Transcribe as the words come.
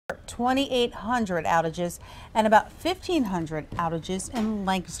2,800 outages and about 1,500 outages in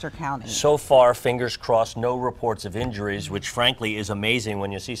Lancaster County. So far, fingers crossed, no reports of injuries, which frankly is amazing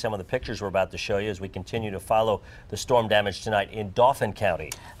when you see some of the pictures we're about to show you as we continue to follow the storm damage tonight in Dauphin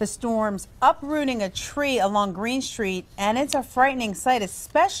County. The storm's uprooting a tree along Green Street, and it's a frightening sight,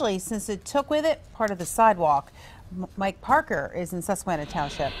 especially since it took with it part of the sidewalk. Mike Parker is in Susquehanna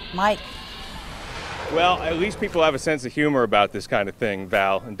Township. Mike. Well, at least people have a sense of humor about this kind of thing,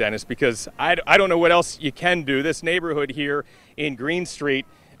 Val and Dennis, because I don't know what else you can do. This neighborhood here in Green Street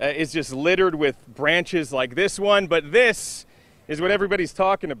is just littered with branches like this one, but this is what everybody's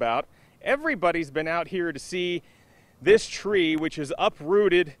talking about. Everybody's been out here to see this tree, which is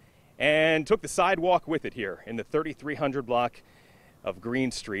uprooted and took the sidewalk with it here in the 3300 block of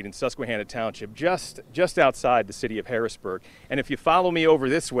Green Street in Susquehanna Township, just outside the city of Harrisburg. And if you follow me over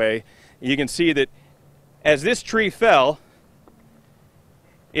this way, you can see that as this tree fell,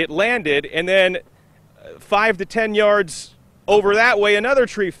 it landed, and then 5 to 10 yards over that way, another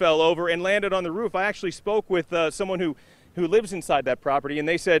tree fell over and landed on the roof. I actually spoke with someone who lives inside that property, and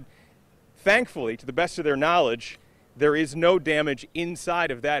they said, thankfully, to the best of their knowledge, there is no damage inside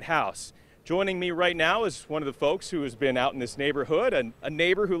of that house. Joining me right now is one of the folks who has been out in this neighborhood, a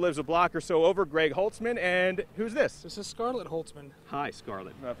neighbor who lives a block or so over, Greg Holtzman. And who's this? This is Scarlett Holtzman. Hi,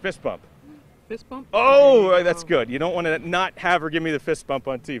 Scarlett. Fist bump. Fist bump? Oh, that's good. You don't want to not have her give me the fist bump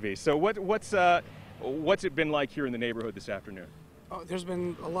on TV. So what's it been like here in the neighborhood this afternoon? There's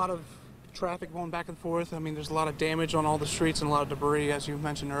been a lot of traffic going back and forth. I mean, there's a lot of damage on all the streets and a lot of debris, as you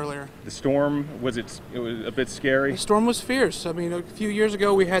mentioned earlier. The storm, it was a bit scary? The storm was fierce. I mean, a few years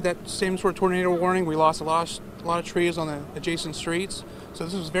ago we had that same sort of tornado warning. We lost a lot of trees on the adjacent streets. So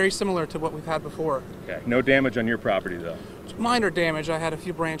this was very similar to what we've had before. Okay. No damage on your property, though? Minor damage. I had a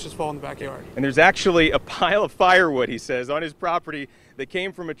few branches fall in the backyard. And there's actually a pile of firewood, he says, on his property that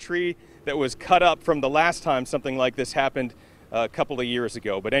came from a tree that was cut up from the last time something like this happened a couple of years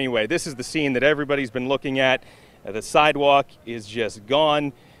ago. But anyway, this is the scene that everybody's been looking at. The sidewalk is just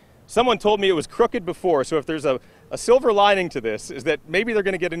gone. Someone told me it was crooked before, so if there's a silver lining to this, is that maybe they're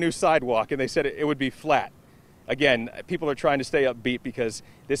going to get a new sidewalk, and they said it would be flat. Again, people are trying to stay upbeat because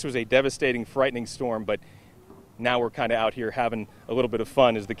this was a devastating, frightening storm, but now we're kind of out here having a little bit of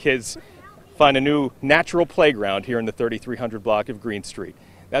fun as the kids find a new natural playground here in the 3300 block of Green Street.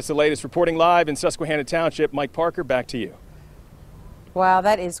 That's the latest. Reporting live in Susquehanna Township, Mike Parker, back to you. Wow,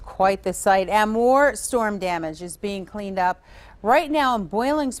 that is quite the sight. And more storm damage is being cleaned up right now in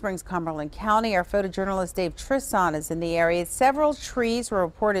Boiling Springs, Cumberland County. Our photojournalist Dave Trisson is in the area. Several trees were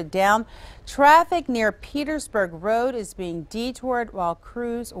reported down. Traffic near Petersburg Road is being detoured while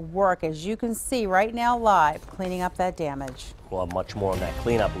crews work, as you can see right now live, cleaning up that damage. We'll have much more on that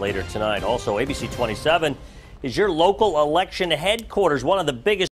cleanup later tonight. Also, ABC 27 is your local election headquarters, one of the biggest